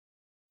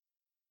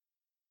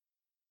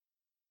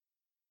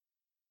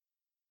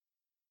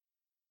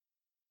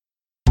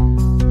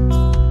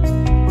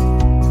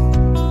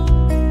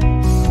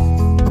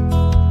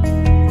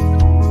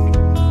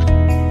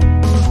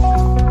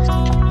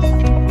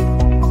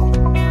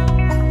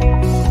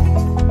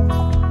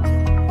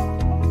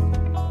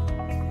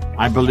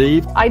I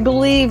believe. I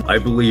believe. I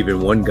believe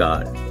in one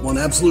God, one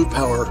absolute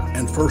power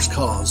and first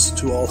cause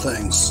to all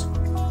things.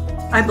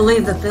 I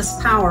believe that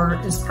this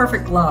power is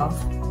perfect love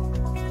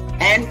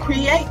and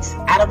creates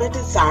out of a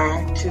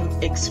desire to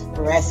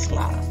express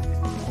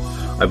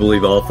love. I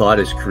believe all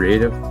thought is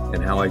creative,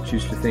 and how I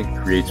choose to think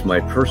creates my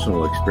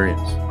personal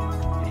experience.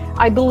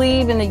 I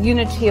believe in the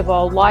unity of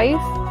all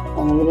life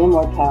and the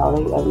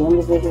immortality of the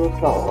individual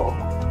soul,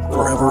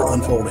 forever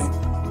unfolding.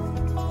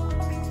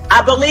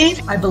 I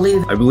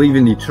believe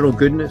in the eternal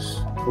goodness,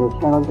 the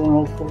eternal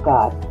goodness of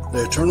God,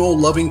 the eternal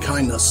loving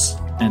kindness,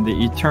 and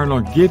the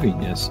eternal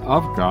givingness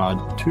of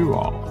God to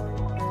all.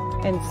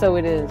 And so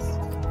it is.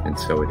 And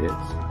so it is.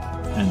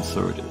 And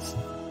so it is.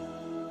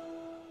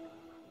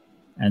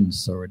 And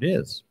so it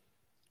is.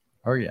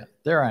 Oh yeah,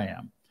 there I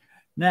am.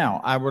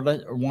 Now, I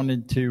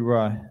wanted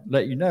to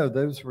let you know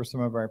those were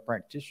some of our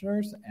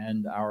practitioners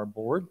and our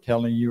board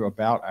telling you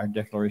about our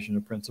Declaration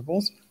of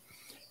Principles.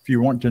 If you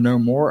want to know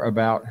more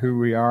about who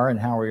we are and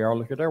how we are,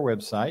 look at our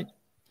website,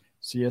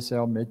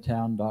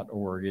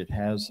 cslmidtown.org. It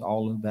has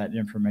all of that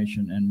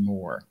information and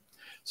more.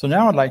 So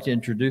now I'd like to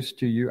introduce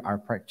to you our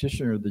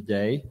practitioner of the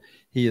day.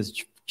 He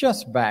is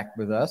just back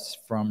with us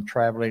from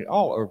traveling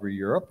all over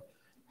Europe,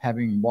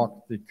 having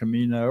walked the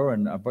Camino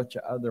and a bunch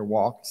of other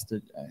walks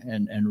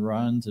and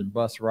runs and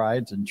bus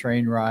rides and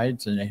train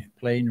rides and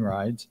plane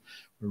rides.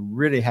 We're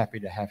really happy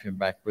to have him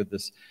back with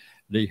us,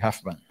 Lee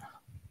Huffman.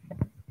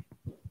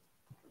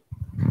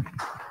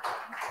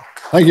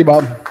 Thank you,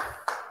 Bob.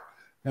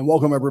 And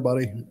welcome,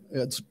 everybody.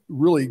 It's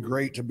really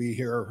great to be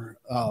here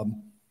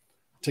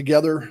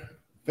together,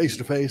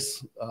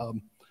 face-to-face,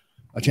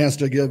 a chance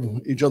to give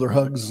each other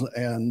hugs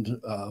and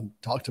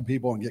talk to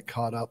people and get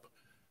caught up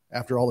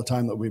after all the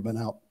time that we've been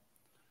out.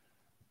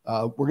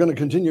 We're going to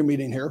continue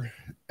meeting here,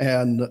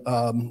 and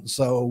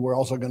so we're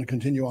also going to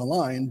continue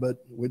online, but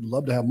we'd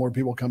love to have more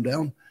people come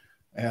down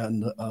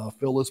and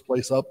fill this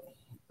place up,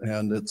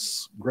 and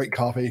it's great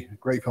coffee,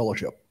 great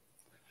fellowship.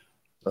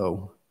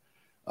 So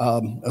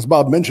as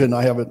Bob mentioned,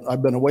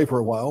 I've been away for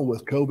a while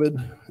with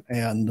COVID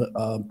and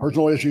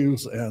personal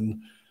issues,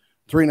 and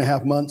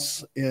 3.5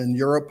 months in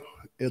Europe.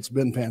 It's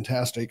been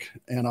fantastic,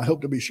 and I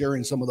hope to be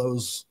sharing some of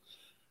those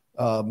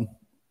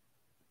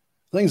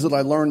things that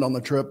I learned on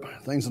the trip,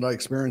 things that I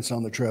experienced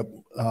on the trip,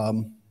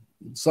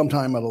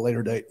 sometime at a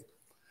later date.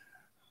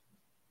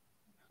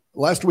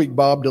 Last week,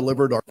 Bob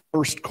delivered our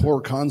first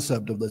core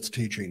concept of this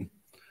teaching,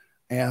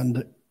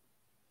 and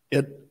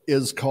it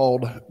is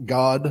called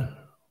God,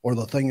 or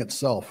the thing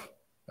itself,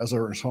 as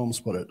Ernest Holmes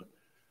put it.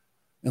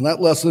 In that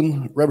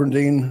lesson, Reverend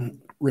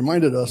Dean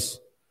reminded us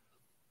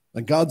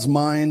that God's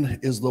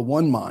mind is the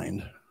one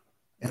mind,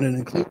 and it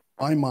includes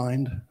my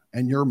mind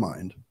and your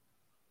mind.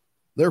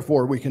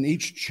 Therefore, we can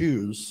each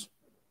choose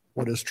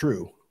what is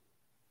true.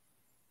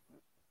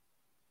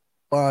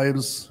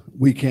 Lives,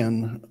 we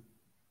can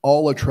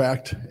all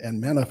attract and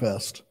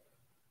manifest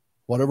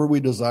whatever we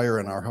desire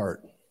in our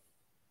heart.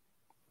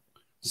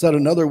 Said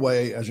another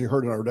way, as you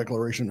heard in our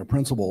Declaration of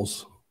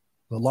Principles,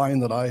 the line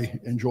that I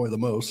enjoy the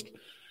most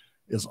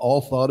is all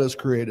thought is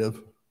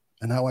creative,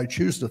 and how I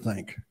choose to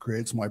think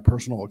creates my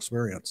personal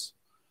experience.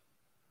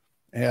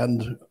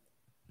 And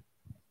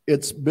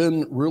it's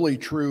been really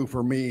true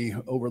for me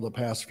over the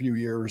past few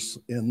years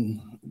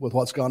with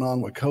what's gone on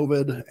with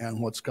COVID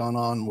and what's gone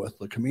on with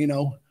the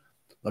Camino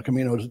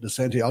de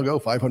Santiago,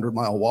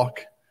 500-mile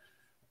walk,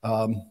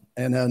 and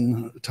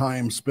then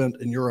time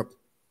spent in Europe.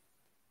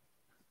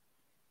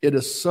 It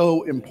is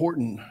so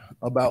important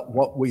about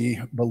what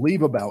we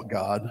believe about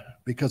God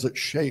because it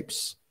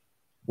shapes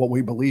what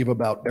we believe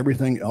about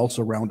everything else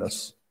around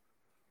us.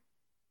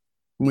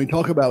 When we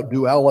talk about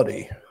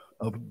duality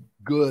of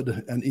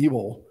good and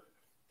evil,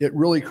 it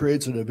really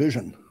creates a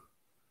division.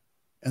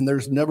 And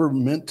there's never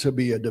meant to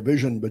be a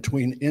division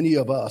between any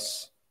of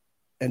us,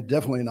 and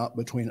definitely not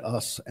between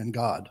us and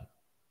God.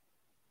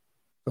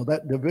 So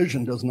that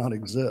division does not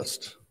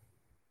exist.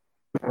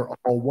 We're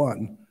all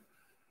one.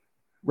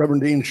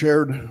 Reverend Dean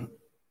shared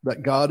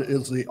that God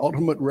is the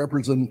ultimate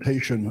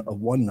representation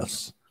of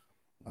oneness.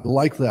 I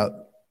like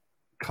that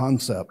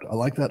concept. I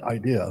like that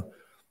idea,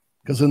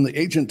 because in the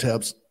ancient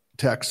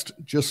text,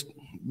 just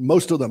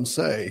most of them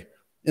say,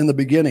 in the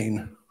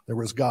beginning, there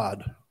was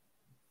God.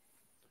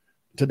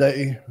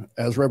 Today,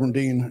 as Reverend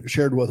Dean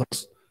shared with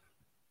us,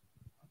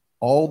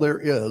 all there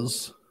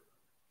is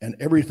and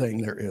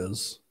everything there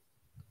is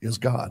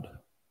God.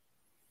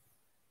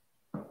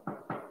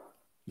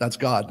 That's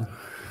God.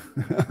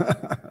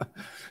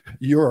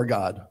 You're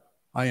God.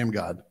 I am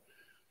God.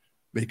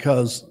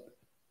 Because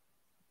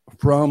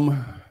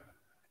from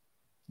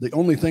the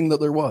only thing that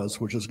there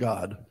was, which is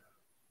God,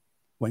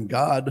 when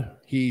God,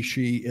 he,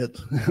 she, it,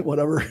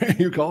 whatever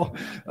you call,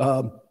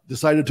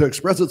 decided to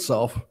express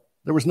itself,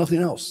 there was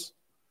nothing else.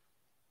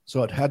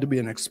 So it had to be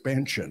an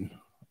expansion.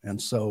 And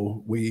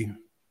so we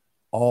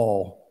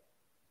all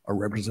are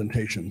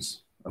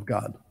representations of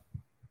God.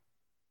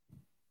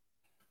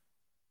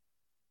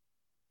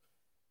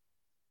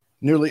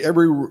 Nearly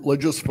every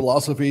religious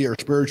philosophy or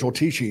spiritual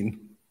teaching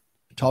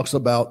talks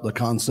about the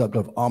concept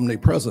of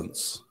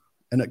omnipresence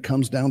And it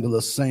comes down to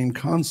the same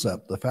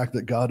concept. The fact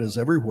that God is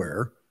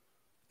everywhere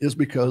is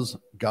because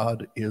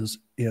God is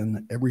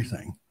in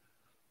everything,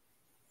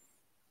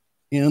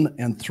 in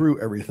and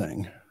through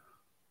everything.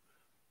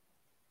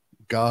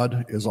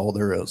 God is all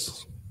there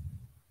is.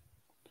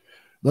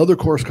 The other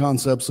core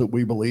concepts that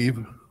we believe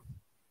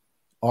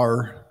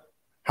are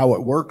how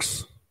it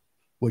works,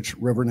 which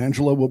Reverend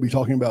Angela will be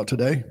talking about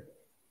today.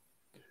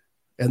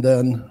 And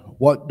then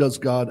what does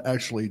God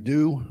actually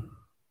do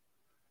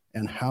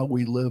and how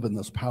we live in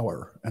this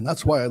power. And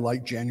that's why I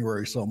like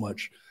January so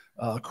much.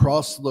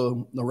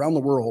 Around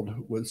the world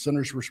with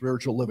Centers for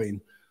Spiritual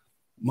Living,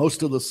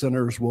 most of the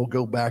centers will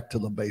go back to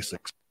the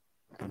basics.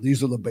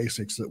 These are the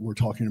basics that we're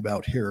talking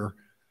about here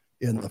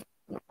in the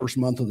first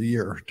month of the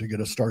year to get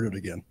us started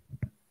again.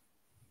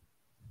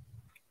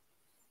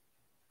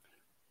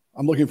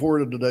 I'm looking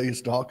forward to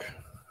today's talk.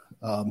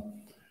 I'll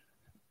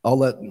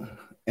let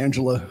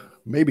Angela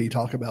maybe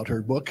talk about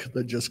her book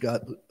that just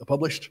got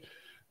published.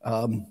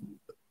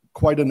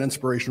 Quite an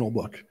inspirational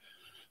book.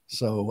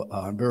 So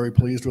I'm very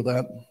pleased with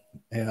that.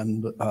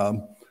 And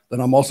then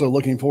I'm also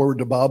looking forward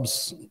to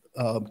Bob's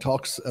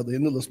talks at the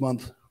end of this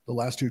month, the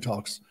last two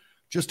talks,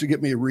 just to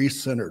get me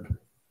re-centered.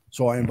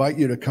 So I invite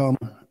you to come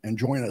and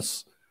join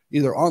us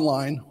either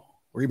online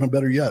or even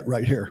better yet,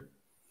 right here.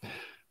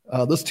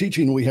 This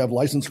teaching, we have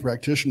licensed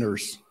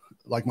practitioners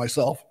like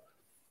myself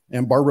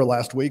and Barbara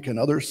last week and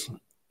others,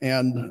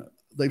 and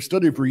they've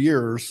studied for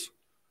years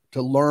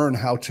to learn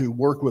how to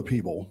work with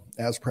people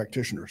as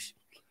practitioners.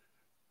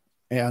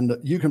 And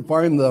you can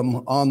find them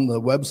on the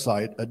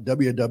website at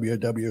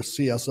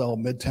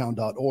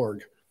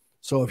www.cslmidtown.org.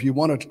 So if you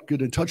want to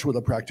get in touch with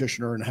a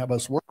practitioner and have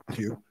us work with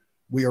you,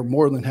 we are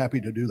more than happy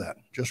to do that.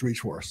 Just reach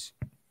for us.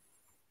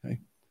 Okay.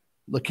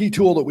 The key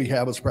tool that we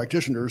have as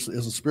practitioners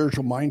is a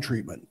spiritual mind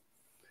treatment.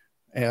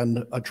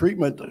 And a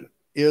treatment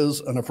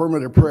is an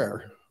affirmative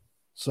prayer.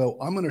 So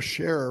I'm going to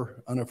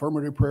share an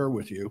affirmative prayer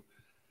with you.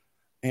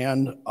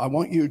 And I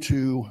want you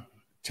to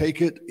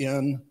take it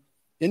in.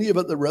 Any of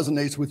it that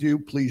resonates with you,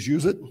 please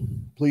use it.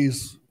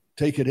 Please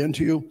take it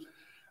into you.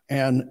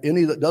 And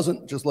any that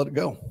doesn't, just let it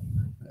go.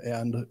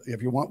 And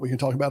if you want, we can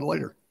talk about it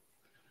later.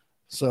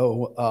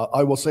 So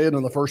I will say it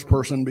in the first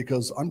person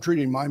because I'm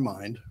treating my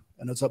mind,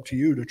 and it's up to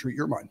you to treat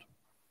your mind.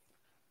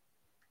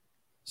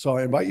 So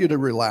I invite you to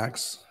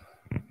relax.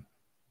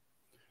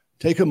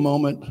 Take a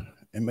moment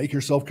and make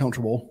yourself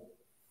comfortable,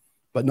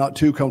 but not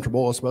too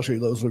comfortable, especially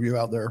those of you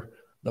out there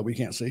that we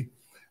can't see.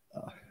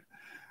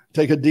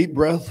 Take a deep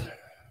breath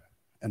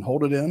and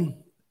hold it in,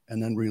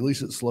 and then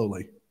release it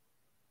slowly.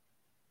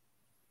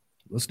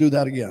 Let's do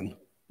that again.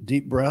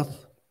 Deep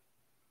breath,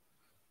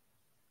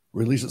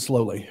 release it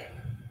slowly.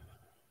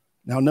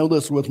 Now know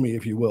this with me,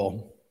 if you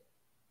will.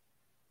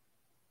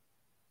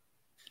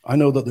 I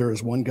know that there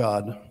is one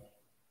God,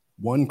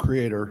 one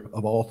creator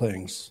of all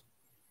things,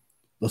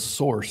 the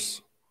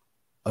source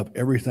of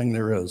everything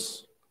there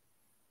is.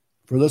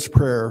 For this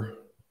prayer,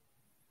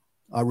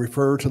 I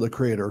refer to the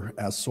creator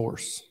as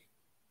source.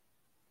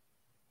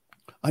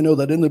 I know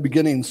that in the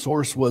beginning,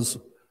 source was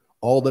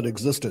all that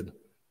existed.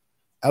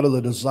 Out of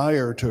the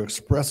desire to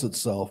express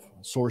itself,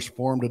 source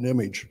formed an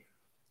image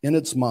in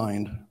its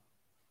mind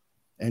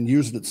and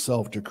used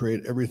itself to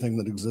create everything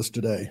that exists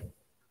today.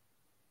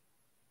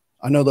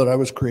 I know that I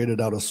was created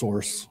out of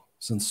source,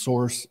 since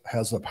source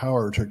has the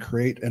power to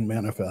create and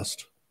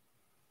manifest.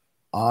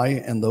 I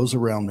and those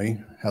around me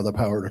have the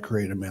power to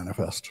create and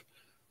manifest.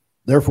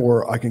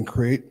 Therefore, I can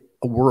create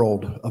a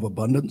world of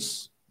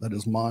abundance that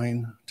is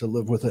mine to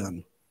live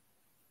within.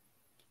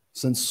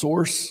 Since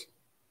source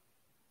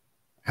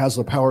has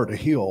the power to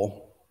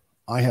heal,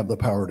 I have the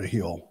power to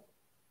heal.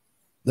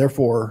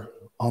 Therefore,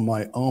 on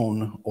my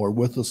own or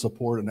with the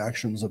support and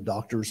actions of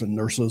doctors and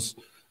nurses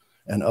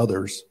and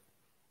others,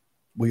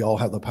 we all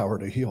have the power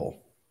to heal.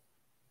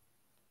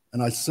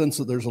 And I sense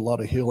that there's a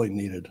lot of healing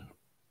needed.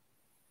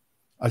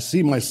 I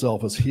see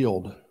myself as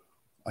healed.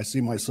 I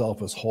see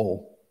myself as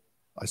whole.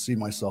 I see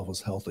myself as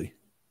healthy.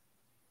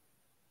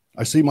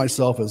 I see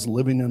myself as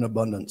living in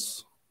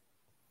abundance.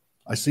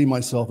 I see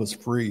myself as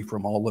free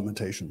from all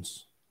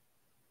limitations.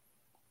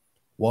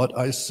 What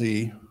I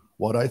see,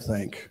 what I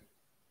think,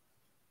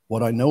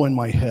 what I know in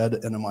my head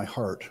and in my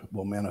heart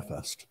will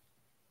manifest.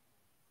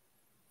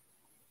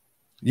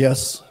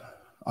 Yes,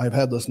 I've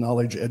had this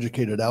knowledge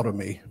educated out of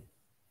me,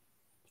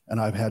 and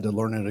I've had to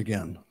learn it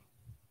again.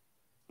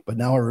 But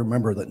now I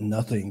remember that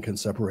nothing can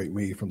separate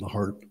me from the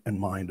heart and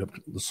mind of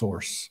the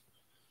source,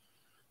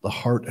 the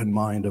heart and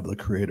mind of the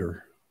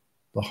Creator,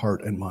 the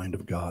heart and mind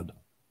of God.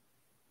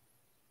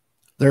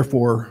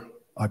 Therefore,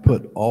 I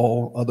put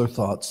all other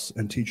thoughts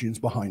and teachings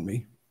behind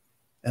me,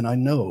 and I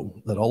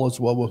know that all is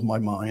well with my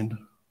mind,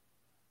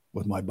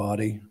 with my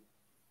body,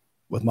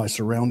 with my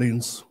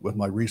surroundings, with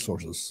my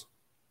resources.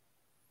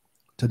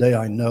 Today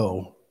I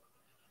know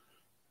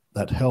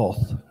that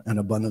health and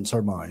abundance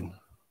are mine,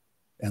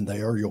 and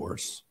they are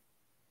yours.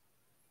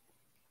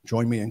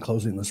 Join me in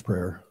closing this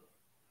prayer,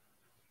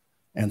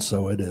 and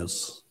so it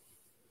is.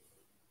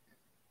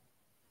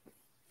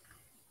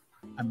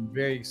 I'm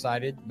very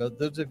excited, but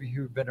those of you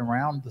who've been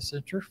around the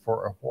center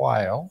for a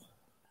while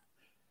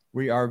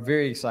We are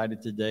very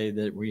excited today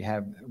that we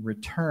have a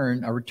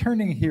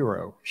returning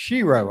hero,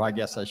 Shiro, I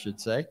guess I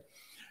should say,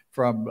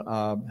 from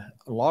a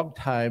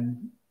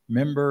longtime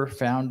member,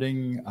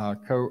 founding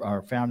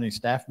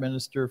staff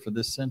minister for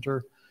this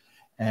center,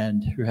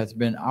 and who has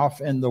been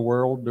off in the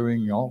world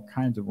doing all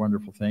kinds of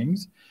wonderful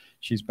things.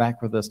 She's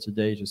back with us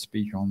today to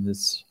speak on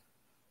this,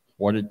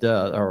 what it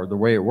does, or the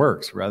way it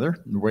works, rather,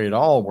 the way it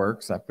all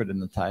works. I put in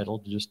the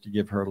title just to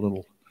give her a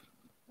little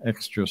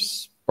extra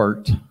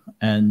spurt.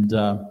 And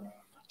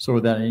so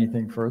without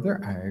anything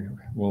further, I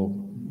will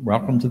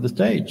welcome to the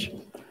stage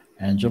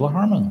Angela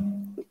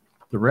Harmon,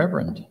 the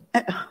Reverend.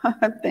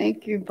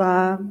 Thank you,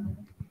 Bob.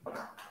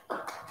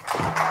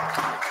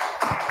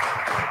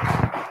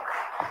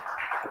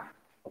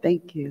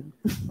 Thank you.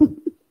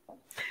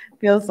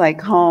 Feels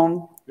like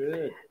home.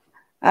 Good.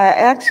 I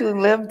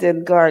actually lived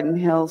in Garden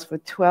Hills for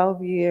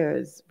 12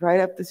 years,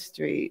 right up the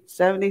street,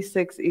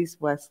 76 East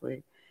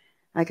Wesley.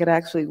 I could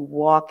actually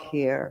walk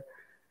here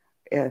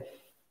if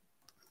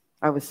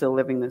I was still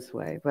living this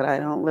way, but I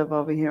don't live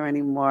over here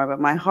anymore. But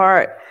my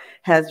heart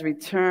has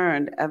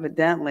returned,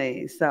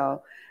 evidently.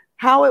 So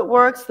how it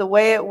works, the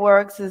way it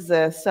works, is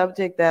a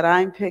subject that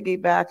I'm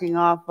piggybacking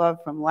off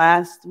of from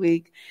last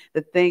week,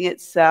 the thing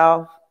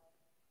itself.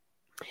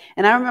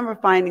 And I remember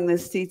finding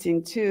this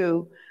teaching,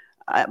 too,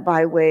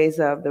 by ways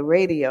of the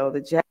radio,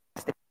 the jazz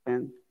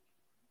station.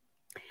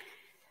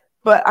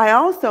 But I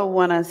also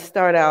want to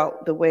start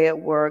out the way it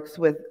works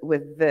with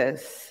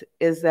this,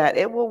 is that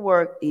it will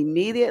work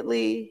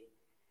immediately,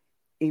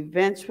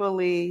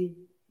 eventually,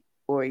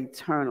 or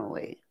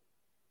eternally.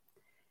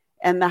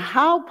 And the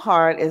how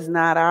part is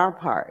not our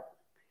part.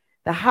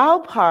 The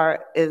how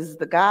part is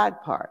the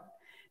God part.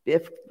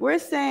 If we're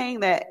saying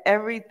that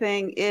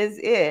everything is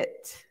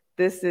it,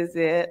 this is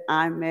it,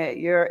 I'm it,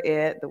 you're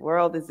it, the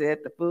world is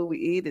it, the food we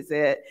eat is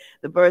it,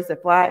 the birds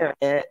that fly are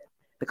it,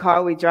 the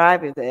car we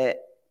drive is it.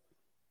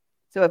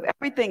 So if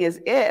everything is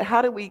it,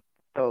 how do we get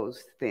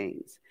those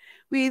things?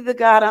 We either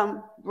got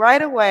them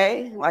right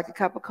away, like a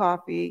cup of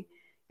coffee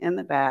in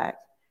the back,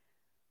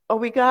 or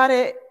we got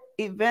it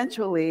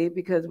eventually,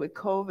 because with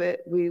COVID,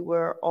 we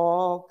were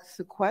all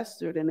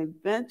sequestered, and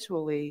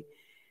eventually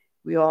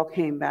we all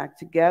came back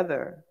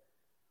together.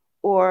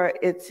 Or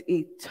it's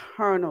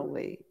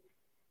eternally,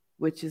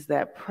 which is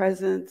that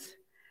presence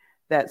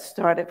that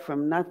started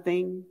from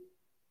nothing,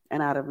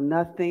 and out of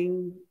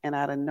nothing and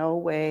out of no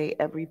way,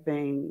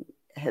 everything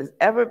has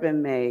ever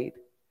been made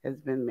has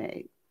been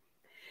made.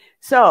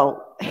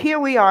 So here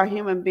we are,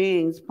 human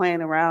beings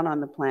playing around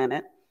on the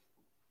planet.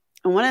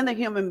 And one of the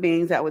human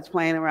beings that was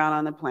playing around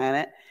on the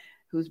planet,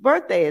 whose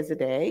birthday is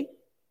today,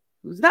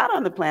 who's not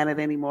on the planet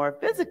anymore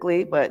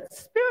physically, but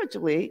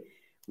spiritually,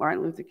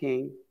 Martin Luther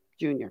King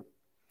Jr.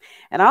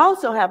 And I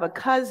also have a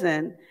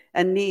cousin,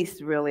 a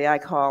niece, really, I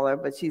call her,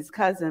 but she's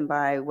cousin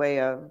by way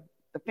of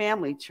the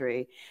family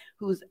tree,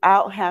 who's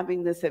out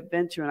having this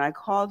adventure. And I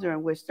called her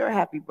and wished her a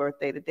happy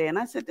birthday today. And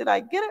I said, did I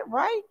get it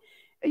right?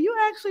 Are you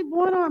actually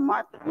born on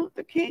Martin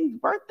Luther King's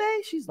birthday?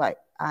 She's like,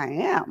 I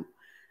am.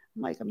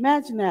 I'm like,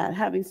 imagine that,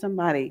 having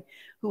somebody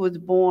who was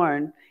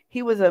born.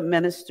 He was a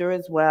minister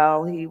as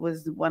well. He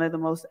was one of the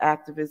most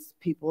activist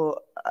people,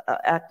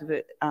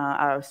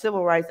 our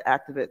civil rights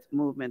activist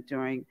movement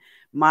during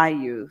my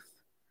youth.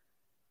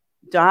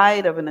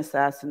 Died of an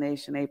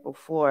assassination April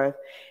 4th.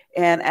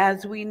 And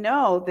as we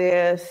know,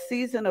 the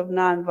season of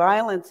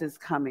nonviolence is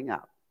coming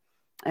up.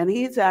 And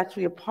he's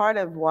actually a part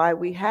of why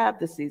we have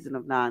the season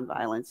of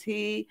nonviolence.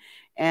 He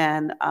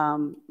and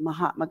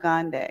Mahatma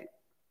Gandhi.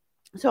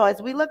 So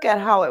as we look at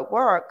how it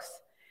works,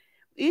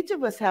 each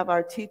of us have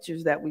our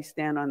teachers that we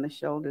stand on the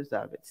shoulders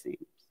of, it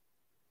seems.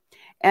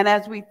 And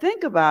as we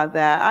think about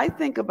that, I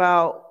think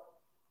about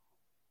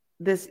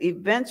this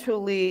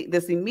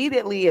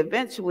immediately,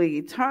 eventually,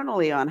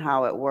 eternally on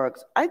how it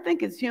works. I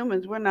think as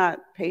humans, we're not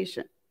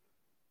patient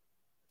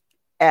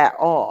at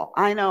all.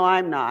 I know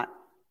I'm not.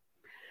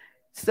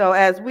 So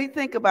as we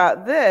think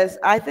about this,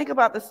 I think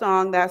about the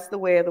song, That's the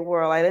Way of the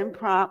World. I didn't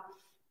prompt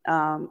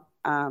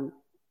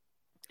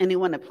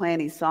anyone to play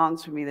any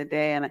songs for me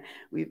today, and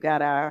we've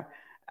got our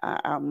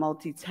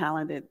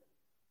multi-talented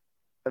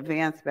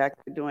Vance back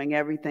there doing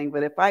everything.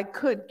 But if I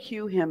could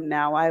cue him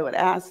now, I would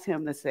ask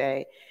him to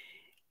say,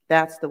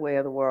 That's the Way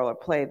of the World, or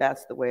play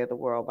That's the Way of the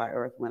World by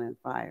Earth, Wind, and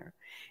Fire.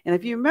 And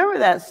if you remember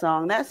that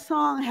song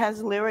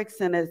has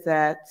lyrics in it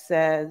that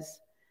says,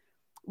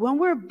 when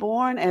we're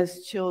born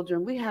as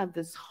children, we have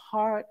this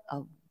heart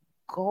of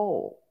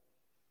gold.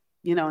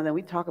 You know, and then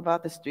we talk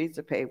about the streets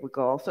are paved with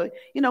gold. So,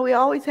 you know, we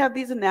always have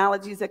these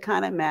analogies that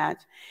kind of match.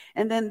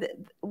 And then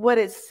what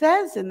it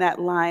says in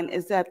that line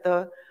is that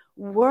the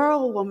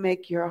world will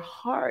make your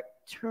heart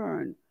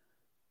turn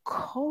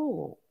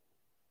cold.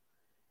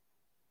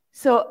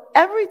 So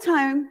every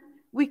time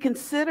we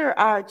consider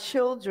our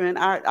children,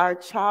 our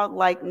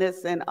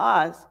childlikeness in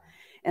us,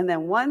 and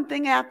then one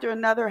thing after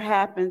another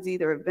happens,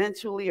 either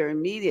eventually or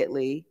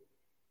immediately,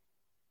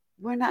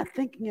 we're not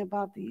thinking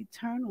about the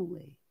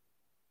eternally.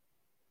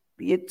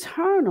 The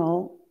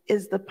eternal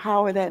is the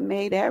power that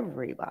made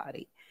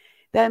everybody,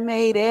 that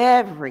made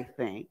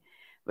everything.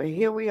 But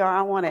here we are,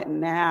 I want it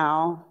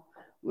now.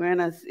 We're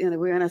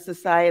in a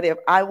society of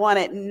I want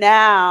it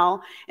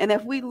now. And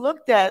if we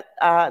looked at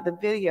the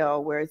video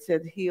where it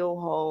said heal,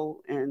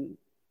 whole, and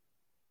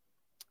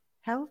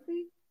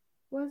healthy,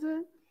 was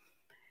it?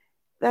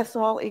 That's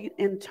all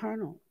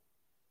internal.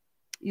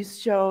 You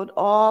showed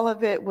all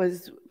of it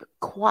was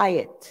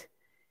quiet.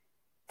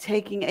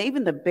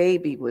 Even the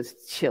baby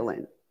was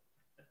chilling.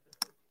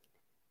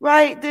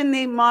 Right? Didn't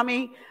he,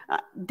 mommy,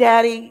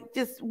 daddy,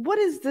 just what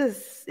is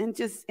this? And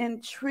just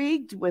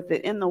intrigued with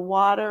it in the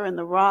water and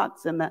the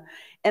rocks and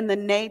the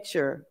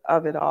nature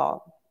of it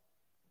all.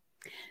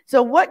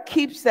 So what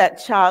keeps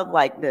that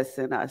childlikeness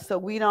in us so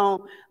we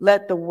don't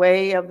let the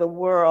way of the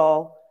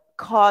world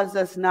cause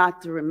us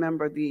not to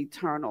remember the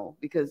eternal,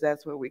 because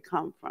that's where we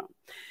come from.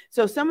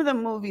 So some of the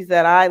movies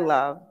that I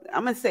love,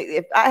 I'm going to say,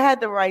 if I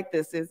had to write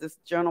this, is this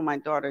journal my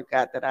daughter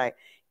got that I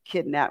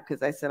kidnapped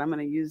because I said I'm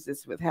going to use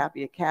this with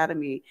Happy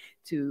Academy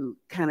to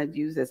kind of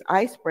use as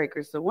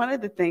icebreakers. So one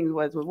of the things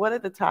was, well, what are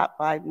the top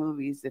 5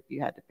 movies if you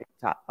had to pick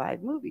top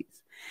 5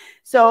 movies?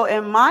 So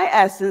in my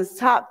essence,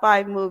 top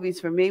 5 movies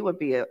for me would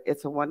be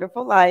It's a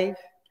Wonderful Life,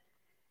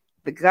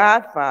 The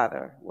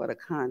Godfather, what a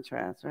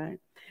contrast, right?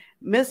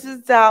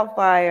 Mrs.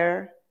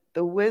 Doubtfire,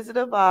 The Wizard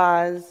of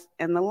Oz,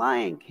 and The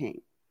Lion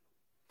King.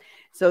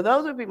 So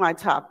those would be my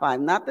top 5.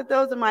 Not that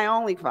those are my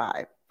only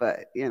 5,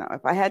 but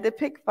if I had to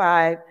pick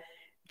 5,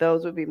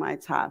 those would be my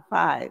top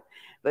 5.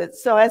 But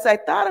so as I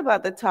thought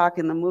about the talk,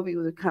 and the movie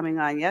was coming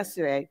on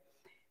yesterday,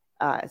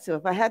 so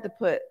if I had to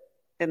put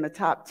in the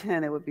top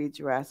 10, it would be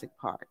Jurassic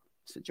Park.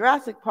 So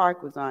Jurassic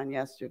Park was on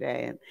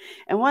yesterday,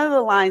 and one of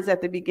the lines at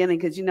the beginning,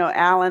 because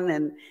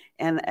Alan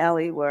and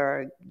Ellie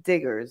were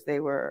diggers. They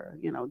were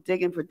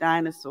digging for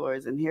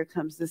dinosaurs, and here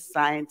comes this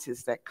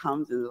scientist that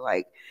comes and is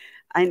like,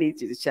 I need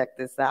you to check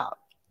this out.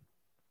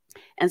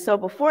 And so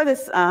before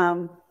this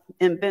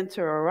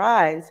inventor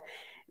arrives,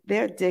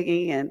 they're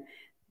digging and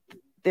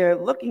they're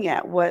looking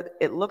at what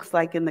it looks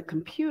like in the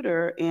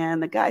computer,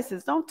 and the guy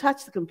says, don't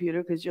touch the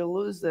computer because you'll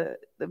lose the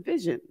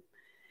vision.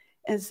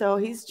 And so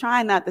he's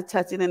trying not to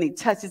touch it, and he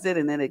touches it,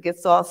 and then it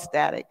gets all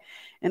static.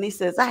 And he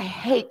says, I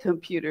hate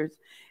computers.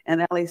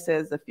 And Ellie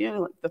says, the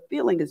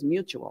feeling is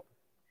mutual.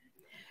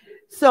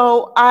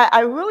 So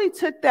I really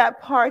took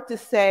that part to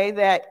say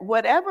that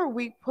whatever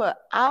we put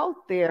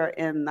out there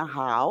in the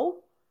how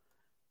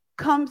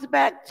comes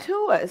back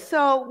to us.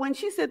 So when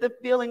she said the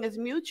feeling is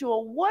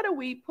mutual, what are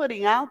we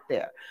putting out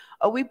there?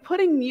 Are we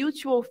putting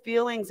mutual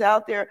feelings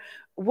out there?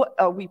 What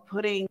are we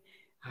putting?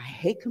 I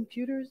hate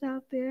computers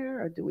out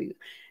there, or do we?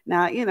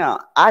 Now,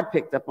 I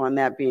picked up on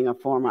that being a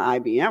former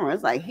IBMer.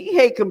 It's like, he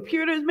hate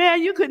computers,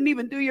 man. You couldn't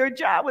even do your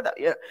job without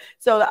you.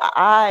 So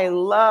I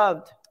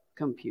loved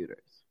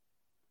computers.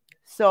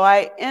 So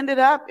I ended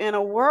up in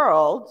a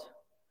world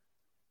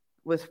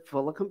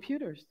full of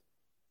computers.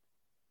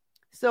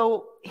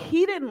 So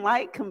he didn't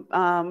like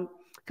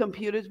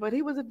computers, but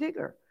he was a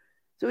digger.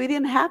 So he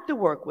didn't have to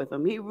work with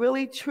them. He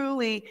really,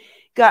 truly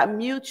got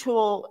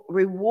mutual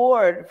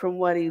reward from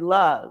what he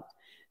loved.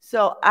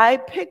 So I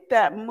picked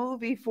that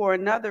movie for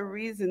another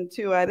reason,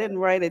 too. I didn't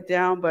write it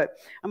down, but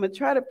I'm going to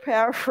try to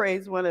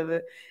paraphrase one of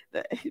the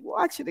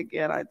watch it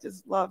again. I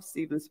just love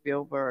Steven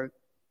Spielberg.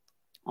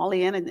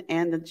 Ollie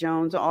and the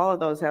Jones, all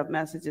of those have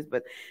messages,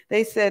 but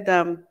they said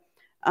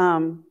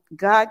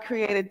God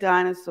created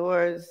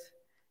dinosaurs.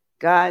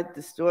 God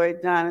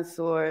destroyed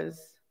dinosaurs.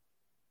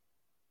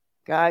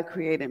 God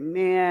created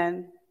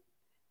man.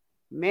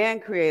 Man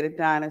created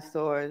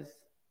dinosaurs.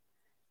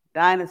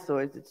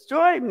 Dinosaurs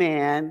destroyed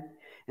man.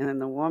 And then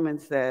the woman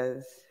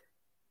says,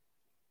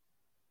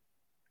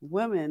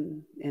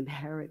 women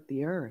inherit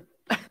the earth.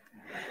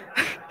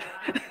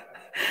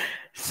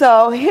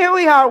 So here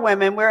we are,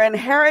 women. We're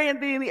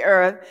inheriting the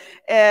earth.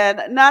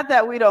 And not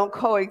that we don't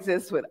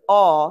coexist with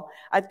all.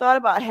 I thought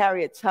about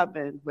Harriet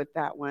Tubman with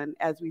that one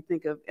as we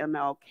think of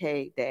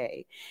MLK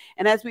Day.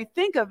 And as we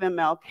think of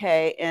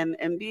MLK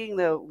and being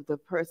the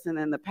person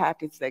in the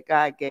package that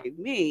God gave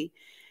me,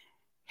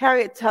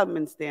 Harriet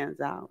Tubman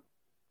stands out.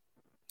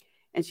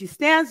 And she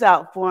stands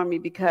out for me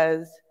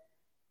because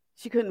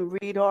she couldn't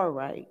read or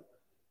write.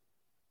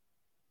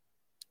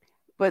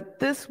 But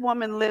this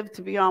woman lived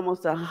to be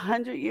almost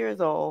 100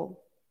 years old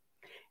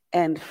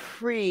and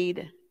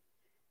freed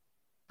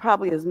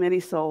probably as many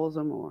souls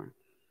or more.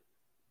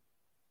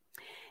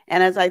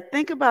 And as I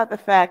think about the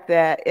fact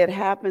that it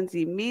happens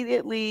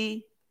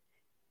immediately,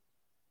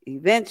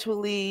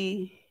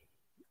 eventually,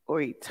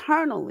 or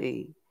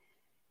eternally,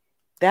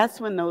 that's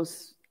when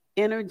those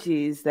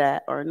energies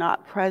that are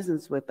not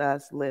present with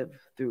us live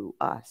through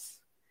us.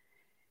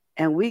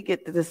 And we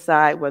get to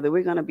decide whether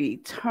we're going to be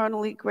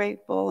eternally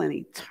grateful and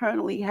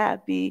eternally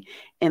happy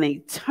and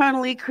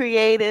eternally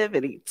creative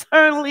and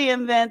eternally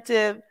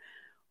inventive,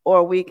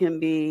 or we can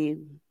be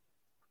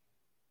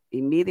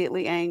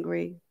immediately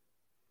angry,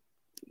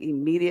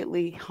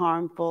 immediately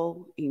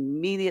harmful,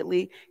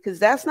 immediately, because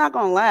that's not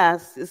going to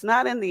last. It's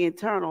not in the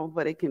eternal,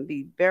 but it can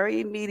be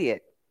very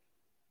immediate.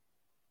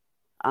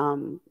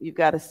 You've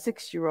got a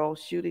 6-year-old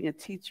shooting a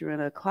teacher in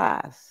a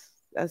class.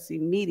 That's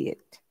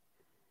immediate.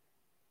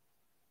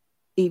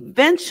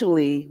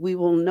 eventually we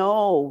will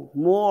know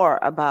more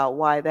about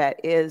why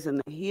that is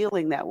and the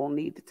healing that will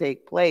need to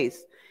take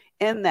place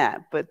in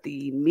that. But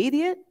the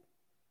immediate,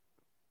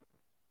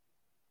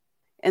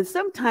 and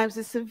sometimes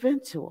it's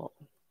eventual,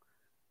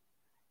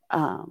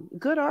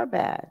 good or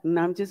bad. And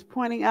I'm just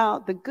pointing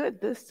out the good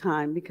this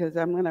time because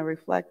I'm going to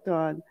reflect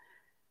on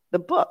the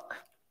book.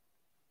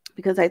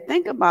 Because I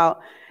think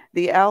about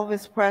the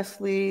Elvis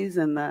Presleys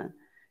and the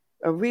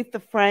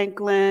Aretha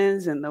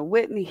Franklins and the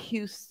Whitney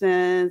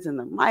Houstons and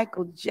the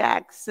Michael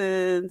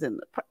Jacksons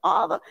and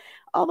all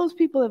those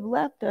people have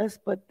left us,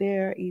 but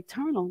they're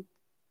eternal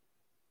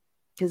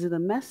because of the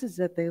message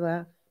that they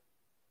left.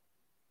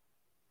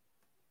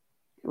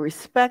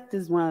 Respect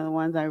is one of the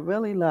ones I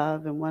really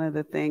love, and one of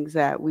the things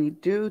that we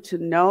do to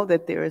know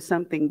that there is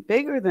something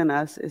bigger than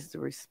us is to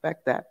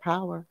respect that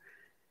power,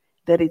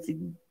 that it's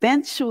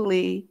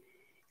eventually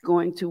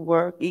going to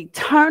work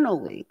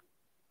eternally.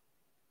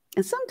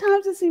 And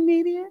sometimes it's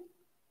immediate.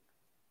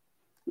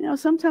 You know,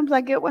 sometimes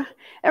I get,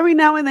 every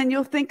now and then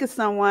you'll think of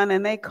someone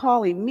and they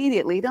call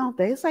immediately, don't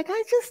they? It's like,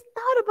 I just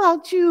thought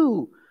about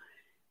you.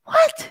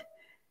 What?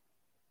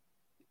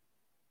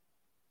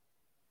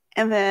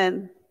 And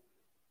then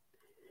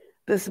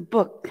this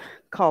book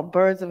called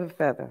Birds of a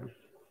Feather.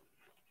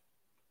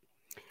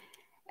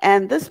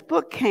 And this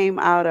book came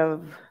out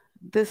of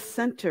this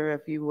center,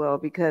 if you will,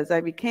 because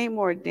I became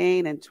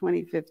ordained in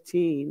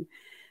 2015.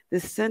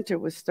 This center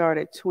was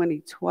started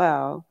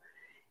 2012,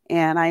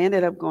 and I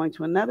ended up going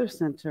to another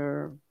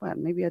center,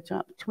 maybe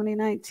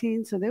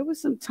 2019. So there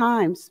was some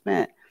time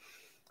spent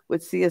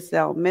with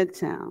CSL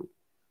Midtown.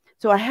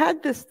 So I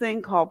had this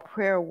thing called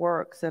Prayer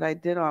Works that I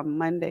did on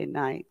Monday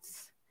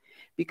nights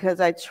because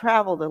I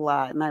traveled a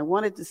lot and I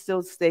wanted to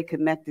still stay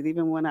connected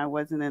even when I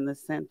wasn't in the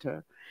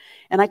center.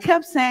 And I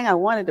kept saying I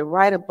wanted to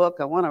write a book.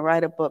 I want to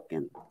write a book.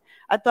 And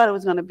I thought it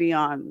was going to be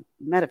on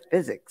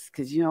metaphysics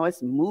because, you know,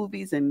 it's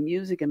movies and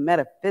music and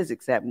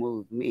metaphysics that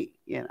move me,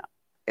 you know.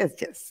 It's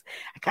just,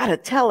 I got to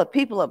tell the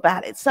people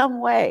about it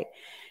some way.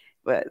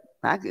 But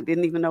I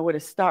didn't even know where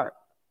to start.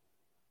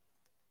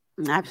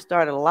 And I've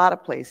started a lot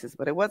of places,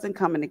 but it wasn't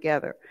coming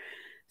together.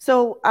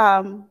 So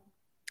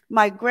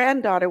my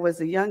granddaughter was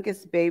the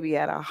youngest baby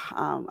at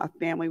a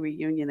family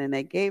reunion, and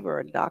they gave her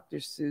a Dr.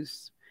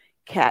 Seuss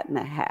Cat in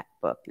a Hat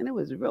book. And it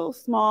was real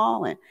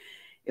small, and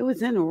it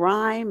was in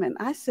rhyme, and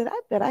I said, I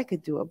bet I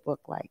could do a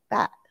book like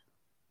that.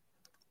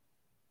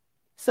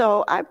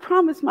 So I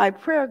promised my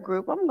prayer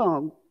group, I'm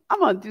going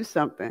to do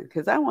something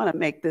because I want to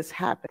make this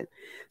happen.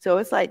 So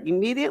it's like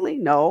immediately,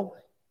 no,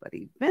 but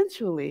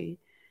eventually.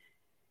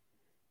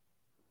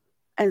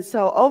 And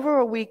so over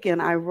a weekend,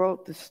 I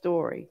wrote the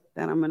story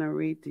that I'm going to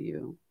read to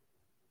you.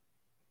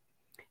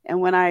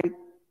 And when I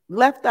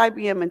left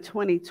IBM in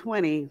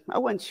 2020, I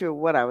wasn't sure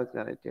what I was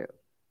going to do.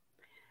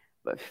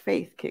 But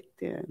faith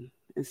kicked in.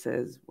 And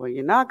says, well,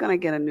 you're not going to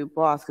get a new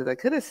boss because I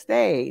could have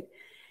stayed.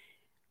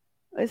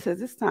 It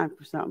says, it's time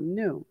for something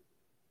new.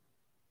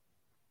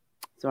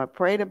 So I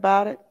prayed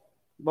about it,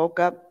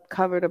 woke up,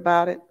 covered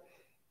about it,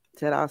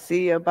 said, I'll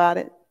see you about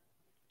it,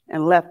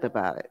 and left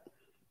about it.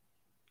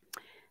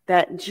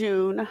 That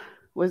June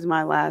was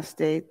my last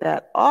date.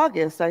 That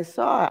August, I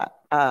saw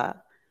an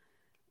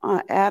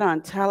ad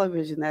on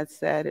television that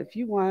said, if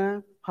you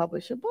want to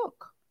publish a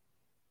book.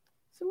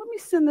 So let me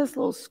send this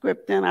little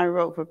script in I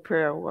wrote for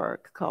Prayer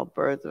Work called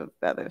Birds of a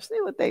Feather.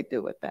 See what they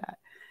do with that.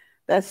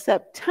 That's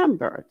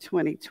September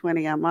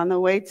 2020. I'm on the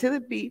way to the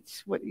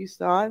beach, what you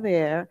saw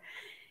there,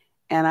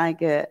 and I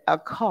get a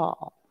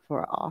call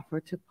for an offer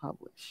to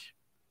publish.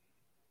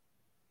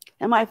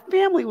 And my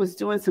family was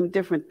doing some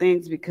different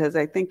things because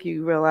I think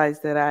you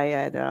realized that I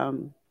had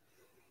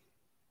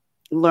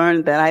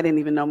learned that I didn't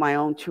even know my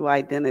own true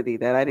identity,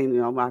 that I didn't even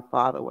know who my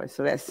father was.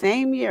 So that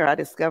same year, I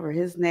discovered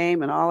his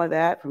name and all of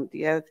that from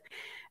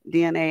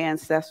DNA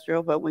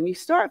Ancestral. But when you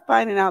start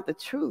finding out the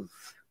truth,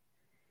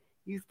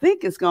 you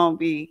think it's going to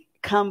be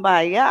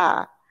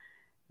kumbaya,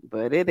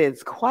 but it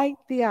is quite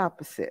the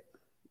opposite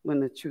when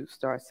the truth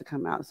starts to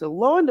come out. So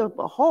lo and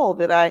behold,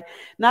 did I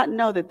not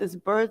know that this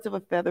Birds of a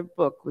Feather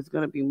book was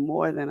going to be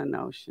more than a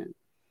notion.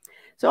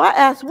 So I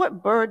asked,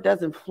 what bird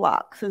doesn't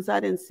flock? Since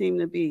I didn't seem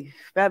to be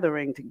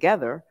feathering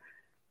together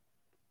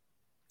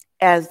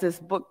as this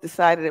book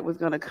decided it was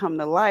going to come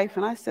to life.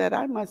 And I said,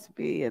 I must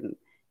be an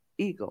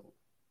eagle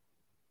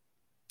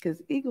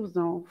because eagles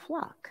don't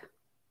flock.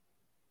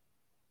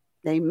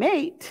 They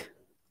mate,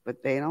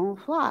 but they don't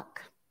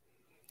flock.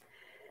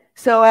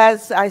 So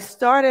as I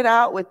started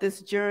out with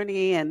this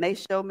journey and they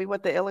showed me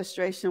what the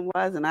illustration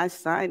was and I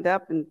signed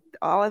up and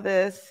all of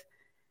this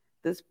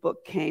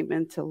book came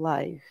into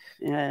life.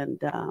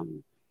 And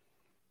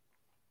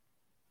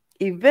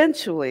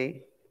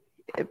eventually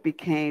it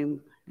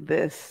became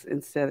this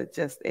instead of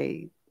just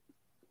a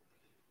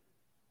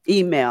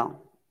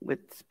email with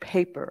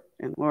paper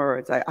and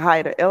words. I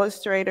hired an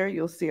illustrator.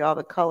 You'll see all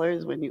the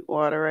colors when you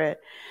order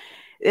it.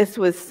 This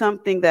was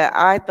something that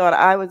I thought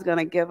I was going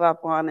to give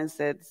up on and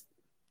said,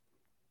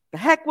 the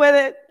heck with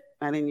it.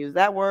 I didn't use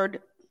that word.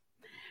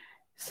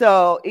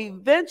 So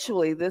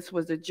eventually, this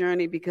was a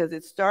journey because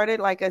it started,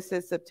 like I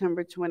said,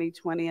 September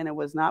 2020, and it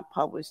was not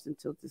published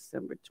until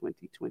December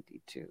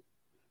 2022.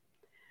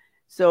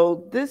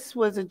 So this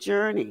was a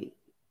journey,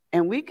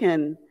 and we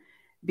can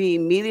be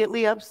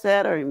immediately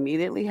upset or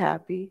immediately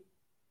happy.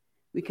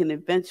 We can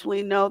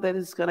eventually know that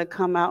it's going to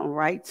come out in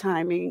right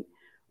timing,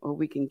 or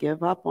we can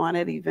give up on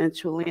it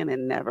eventually and it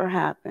never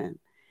happened.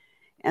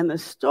 And the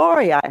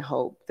story, I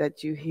hope,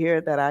 that you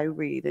hear that I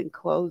read in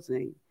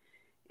closing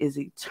is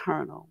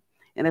eternal.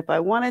 And if I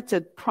wanted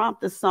to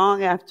prompt a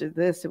song after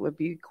this, it would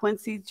be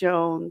Quincy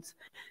Jones,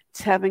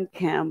 Tevin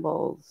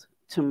Campbell's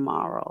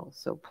Tomorrow.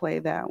 So play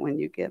that when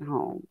you get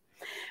home.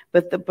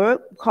 But the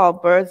book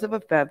called Birds of a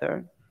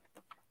Feather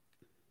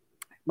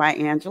by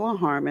Angela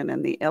Harmon,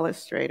 and the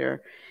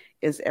illustrator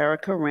is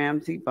Erica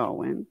Ramsey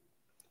Bowen.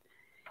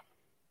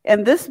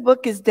 And this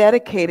book is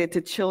dedicated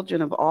to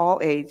children of all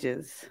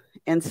ages,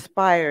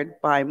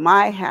 inspired by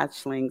my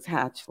hatchlings.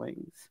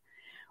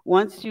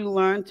 Once you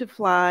learn to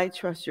fly,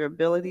 trust your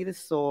ability to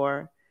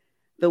soar.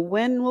 The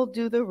wind will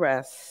do the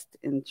rest.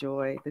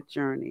 Enjoy the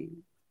journey.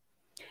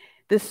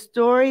 The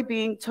story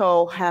being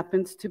told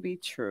happens to be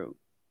true.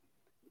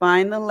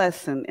 Find the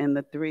lesson in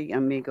the Three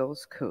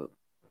Amigos coup.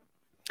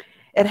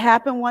 It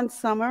happened one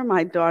summer,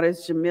 my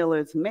daughter's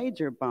Jamila's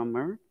major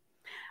bummer.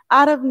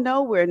 Out of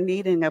nowhere,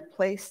 needing a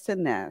place to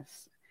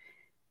nest,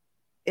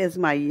 is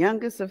my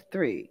youngest of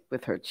three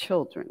with her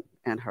children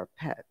and her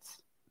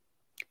pets.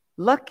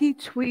 Lucky,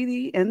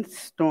 Tweety, and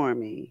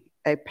Stormy,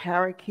 a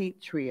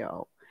parakeet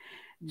trio,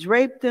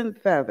 draped in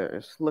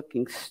feathers,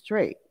 looking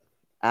straight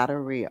out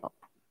of Rio.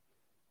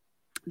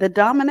 The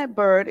dominant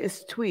bird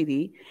is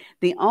Tweety,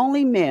 the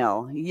only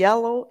male.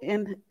 Yellow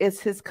is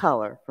his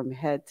color from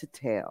head to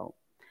tail.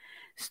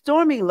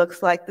 Stormy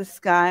looks like the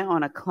sky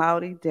on a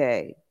cloudy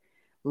day.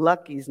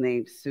 Lucky's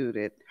name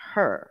suited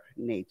her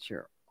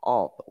nature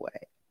all the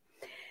way.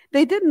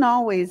 They didn't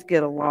always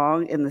get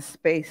along in the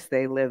space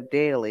they lived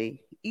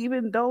daily,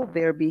 even though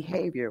their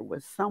behavior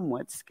was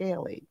somewhat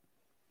scaly.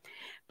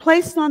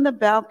 Placed on the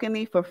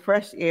balcony for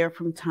fresh air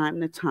from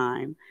time to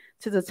time,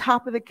 to the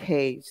top of the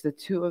cage, the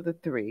two of the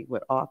three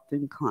would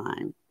often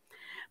climb,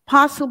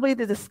 possibly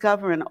to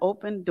discover an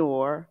open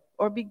door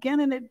or begin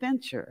an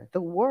adventure,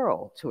 the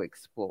world to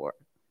explore.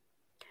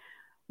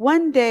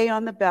 One day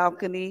on the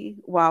balcony,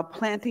 while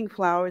planting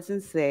flowers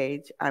and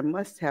sage, I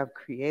must have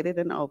created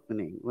an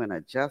opening when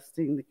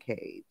adjusting the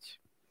cage.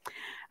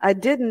 I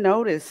didn't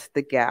notice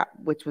the gap,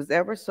 which was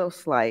ever so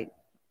slight,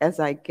 as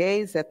I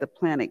gazed at the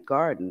planted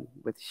garden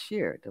with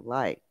sheer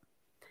delight.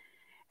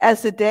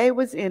 As the day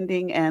was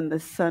ending and the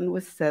sun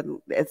was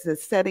as the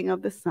setting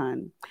of the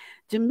sun,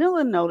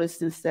 Jamila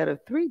noticed instead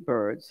of three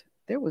birds,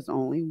 there was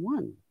only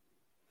one.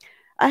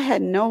 I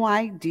had no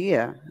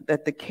idea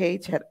that the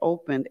cage had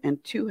opened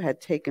and two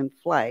had taken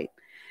flight.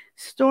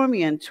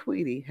 Stormy and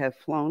Tweety had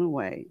flown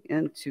away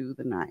into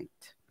the night.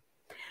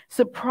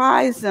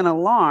 Surprised and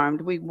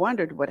alarmed, we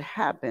wondered what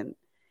happened,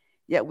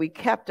 yet we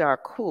kept our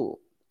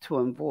cool to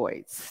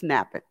avoid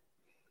snapping.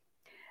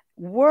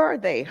 Were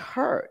they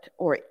hurt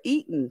or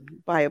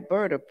eaten by a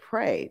bird of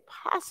prey,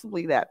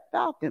 possibly that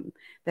falcon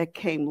that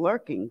came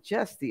lurking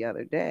just the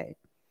other day?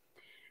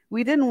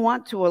 We didn't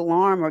want to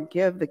alarm or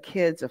give the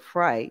kids a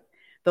fright,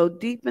 though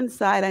deep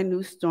inside I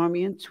knew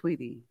Stormy and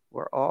Tweety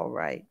were all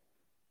right.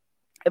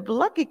 If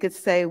Lucky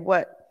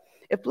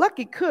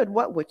could,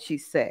 what would she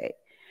say?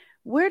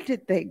 Where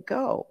did they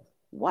go?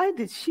 Why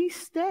did she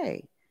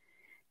stay?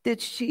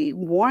 Did she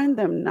warn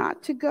them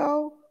not to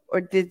go? Or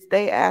did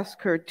they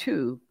ask her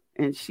to,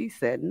 and she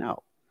said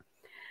no?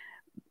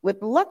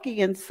 With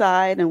Lucky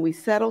inside and we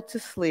settled to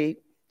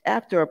sleep,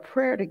 after a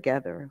prayer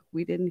together,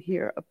 we didn't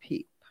hear a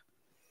peep.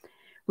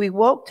 We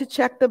woke to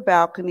check the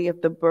balcony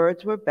if the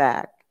birds were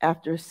back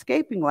after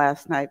escaping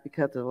last night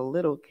because of a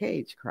little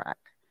cage crack.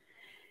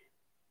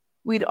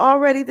 We'd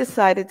already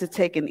decided to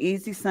take an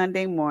easy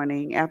Sunday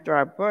morning after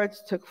our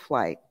birds took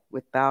flight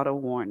without a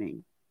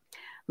warning.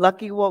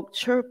 Lucky woke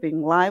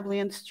chirping, lively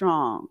and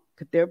strong.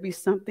 Could there be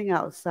something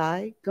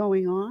outside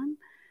going on?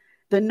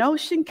 The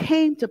notion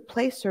came to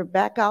place her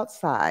back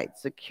outside,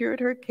 secured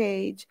her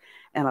cage,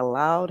 and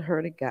allowed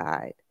her to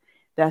guide.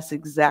 That's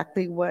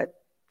exactly what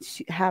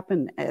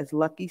happened as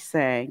Lucky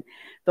sang.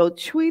 Though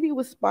Tweety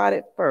was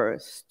spotted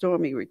first,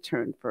 Stormy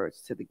returned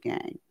first to the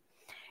gang.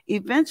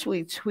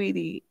 Eventually,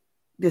 Tweety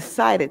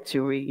decided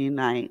to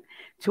reunite.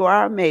 To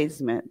our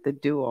amazement, the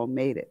duo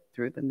made it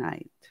through the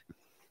night.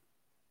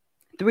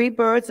 Three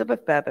birds of a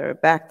feather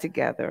back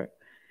together,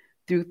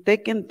 through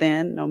thick and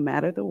thin, no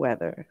matter the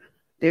weather.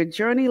 Their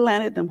journey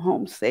landed them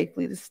home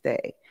safely to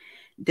stay,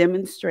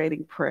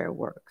 demonstrating prayer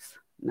works.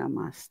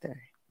 Namaste.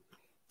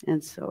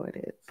 And so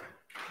it is.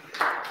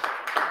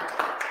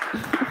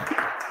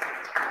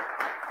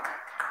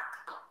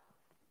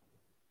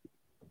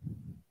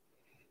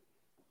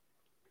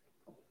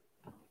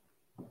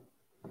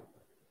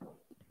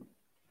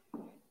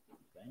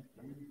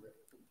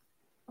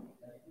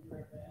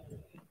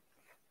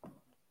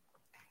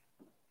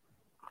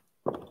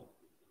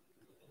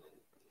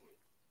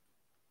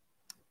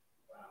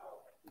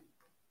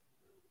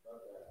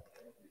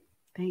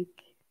 Thank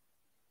you.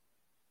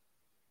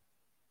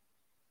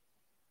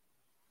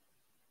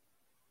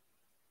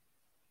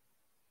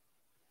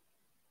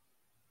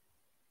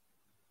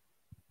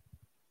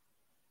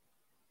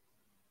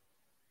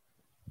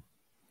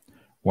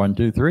 1,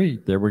 2, 3.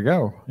 There we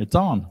go. It's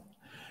on.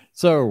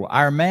 So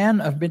our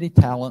man of many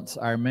talents,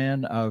 our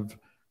man of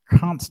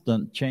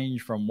constant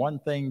change from one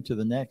thing to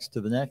the next,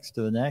 to the next,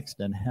 to the next,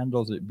 and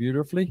handles it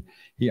beautifully.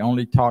 He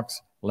only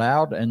talks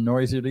loud and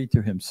noisily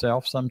to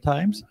himself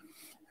sometimes,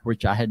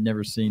 which I had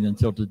never seen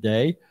until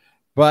today.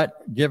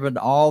 But given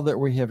all that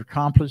we have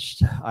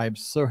accomplished, I'm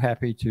so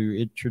happy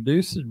to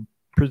introduce and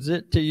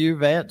present to you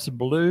Vance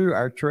Blue,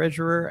 our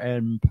treasurer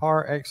and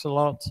par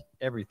excellence,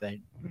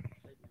 everything.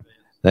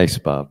 Thanks,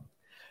 Bob.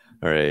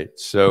 All right.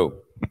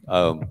 So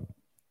that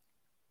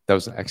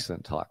was an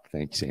excellent talk.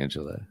 Thanks,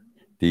 Angela.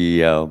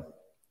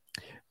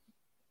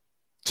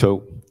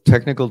 So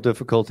technical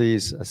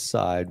difficulties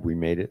aside, we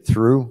made it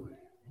through.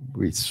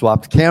 We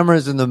swapped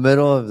cameras in the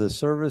middle of the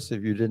service,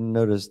 if you didn't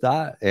notice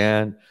that,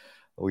 and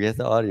we get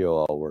the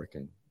audio all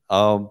working.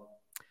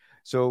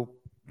 So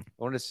I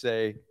want to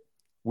say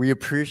we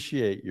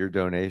appreciate your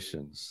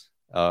donations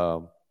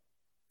to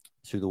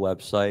the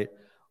website,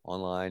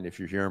 online. If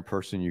you're here in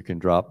person, you can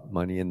drop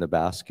money in the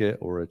basket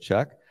or a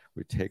check.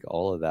 We take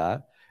all of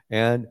that.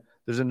 And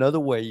there's another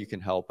way you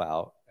can help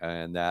out,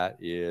 and that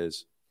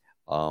is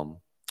on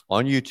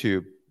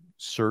YouTube,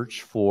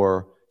 search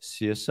for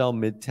CSL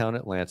Midtown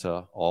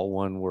Atlanta, all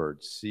one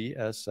word,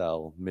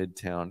 CSL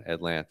Midtown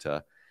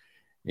Atlanta,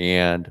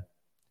 and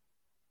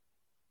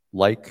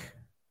like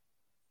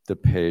the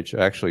page.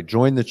 Actually,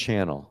 join the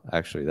channel.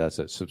 Actually, that's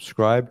it.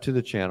 Subscribe to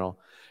the channel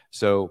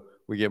so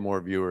we get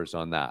more viewers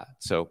on that.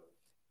 So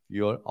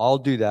you'll all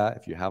do that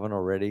if you haven't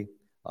already.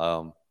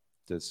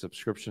 The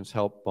subscriptions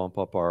help bump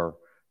up our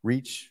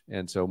reach,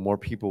 and so more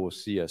people will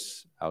see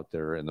us out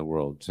there in the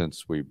world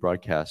since we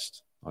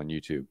broadcast on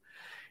YouTube.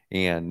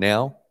 And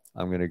now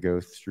I'm going to go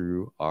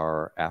through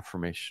our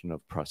affirmation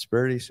of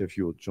prosperity. So if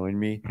you will join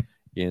me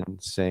in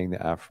saying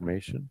the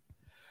affirmation.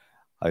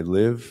 I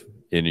live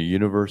in a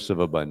universe of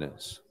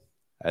abundance.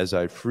 As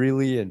I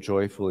freely and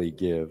joyfully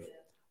give,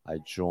 I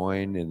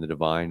join in the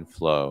divine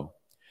flow,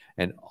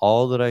 and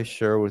all that I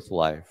share with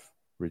life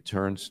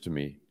returns to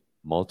me,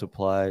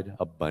 multiplied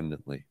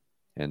abundantly.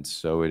 And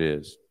so it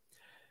is.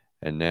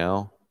 And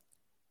now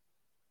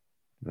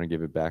I'm going to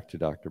give it back to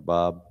Dr.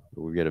 Bob.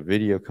 We've got a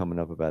video coming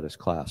up about his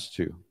class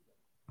too.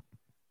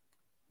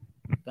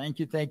 Thank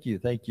you, thank you,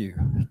 thank you.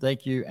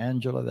 Thank you,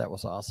 Angela. That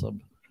was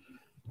awesome.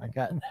 I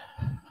got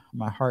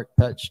my heart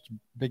touched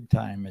big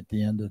time at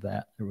the end of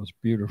that. It was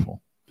beautiful.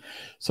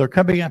 So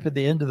coming up at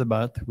the end of the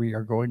month, we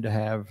are going to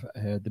have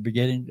the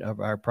beginning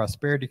of our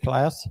prosperity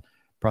class,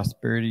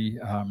 Prosperity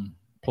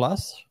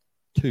Plus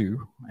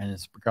 2, and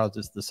it's because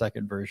it's the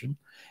second version.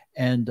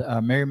 And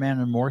Mary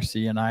Mann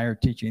Morrissey and I are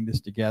teaching this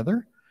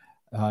together.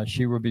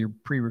 She will be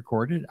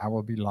pre-recorded. I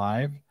will be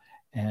live.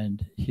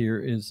 And here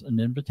is an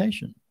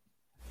invitation.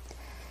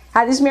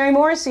 Hi, this is Mary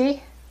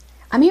Morrissey.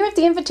 I'm here at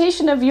the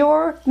invitation of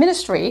your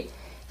ministry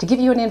to give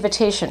you an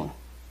invitation.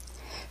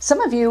 Some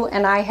of you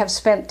and I have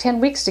spent 10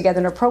 weeks together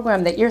in a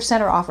program that your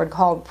center offered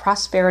called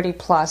Prosperity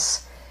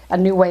Plus, a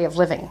New Way of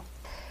Living.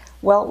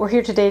 Well, we're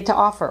here today to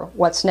offer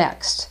what's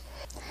next.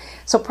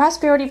 So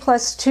Prosperity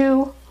Plus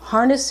 2,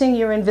 Harnessing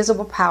Your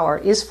Invisible Power,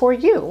 is for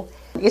you.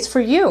 It's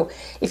for you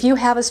if you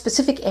have a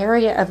specific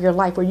area of your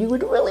life where you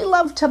would really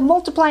love to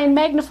multiply and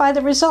magnify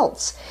the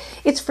results.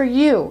 It's for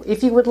you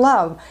if you would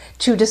love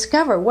to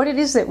discover what it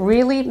is that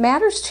really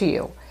matters to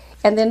you,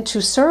 and then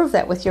to serve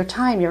that with your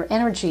time, your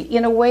energy,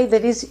 in a way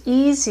that is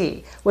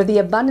easy, where the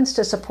abundance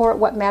to support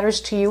what matters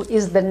to you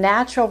is the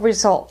natural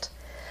result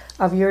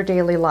of your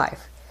daily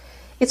life.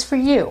 It's for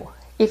you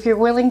if you're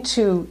willing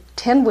to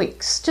 10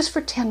 weeks, just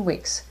for 10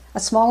 weeks, a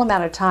small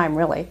amount of time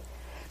really,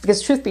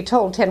 because truth be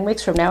told, 10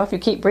 weeks from now, if you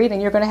keep breathing,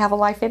 you're going to have a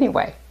life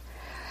anyway.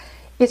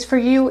 It's for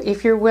you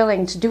if you're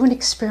willing to do an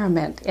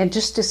experiment and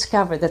just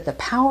discover that the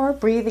power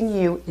breathing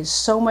you is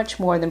so much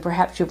more than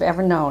perhaps you've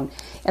ever known,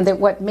 and that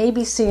what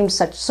maybe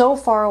seems so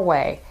far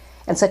away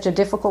and such a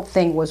difficult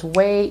thing was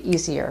way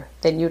easier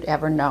than you'd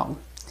ever known.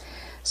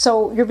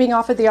 So you're being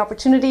offered the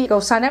opportunity to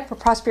go sign up for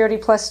Prosperity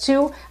Plus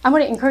 2. I'm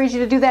going to encourage you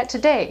to do that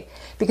today,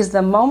 because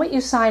the moment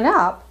you sign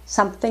up,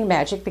 something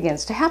magic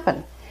begins to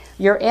happen.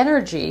 Your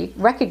energy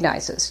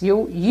recognizes,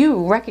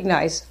 you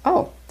recognize,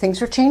 oh,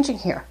 things are changing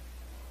here.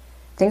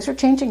 Things are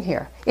changing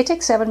here. It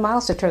takes 7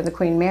 miles to turn the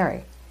Queen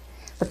Mary.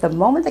 But the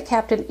moment the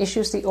captain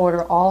issues the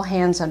order, all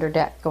hands under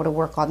deck go to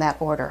work on that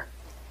order.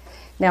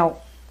 Now,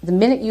 the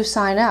minute you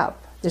sign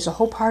up, there's a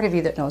whole part of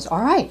you that knows,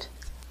 all right,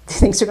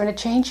 things are going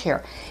to change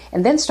here.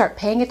 And then start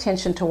paying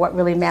attention to what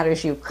really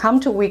matters to you. Come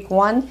to week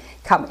 1,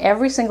 come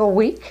every single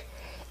week,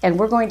 and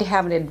we're going to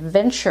have an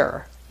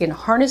adventure in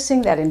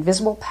harnessing that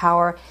invisible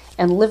power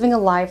and living a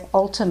life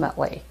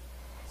ultimately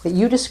that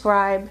you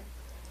describe,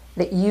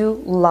 that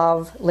you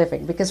love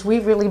living, because we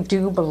really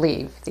do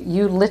believe that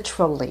you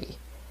literally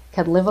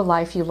can live a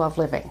life you love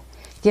living,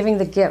 giving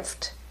the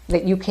gift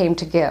that you came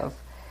to give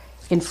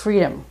in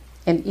freedom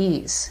and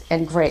ease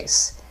and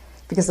grace,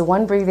 because the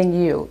one breathing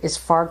you is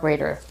far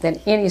greater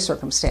than any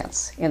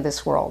circumstance in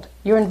this world.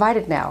 You're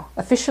invited now,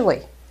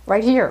 officially,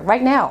 right here,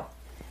 right now.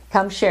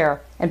 Come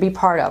share and be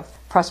part of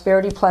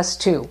Prosperity Plus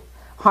 2,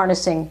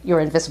 Harnessing Your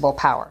Invisible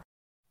Power.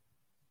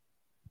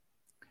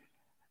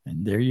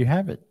 And there you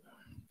have it.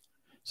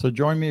 So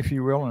join me, if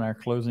you will, in our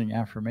closing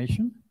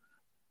affirmation.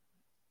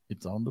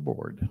 It's on the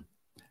board.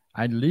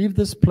 I leave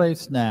this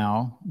place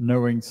now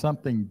knowing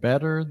something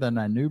better than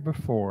I knew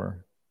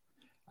before.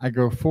 I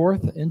go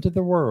forth into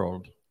the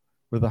world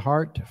with a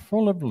heart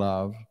full of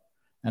love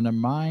and a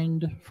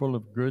mind full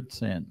of good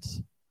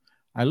sense.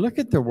 I look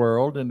at the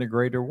world in a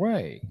greater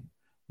way,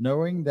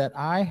 knowing that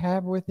I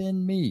have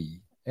within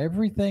me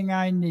everything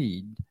I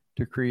need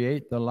to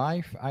create the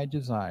life I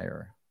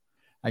desire.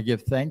 I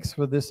give thanks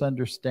for this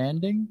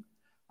understanding.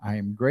 I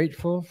am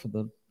grateful for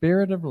the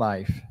spirit of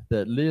life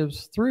that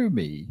lives through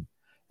me,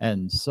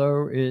 and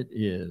so it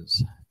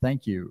is.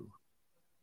 Thank you.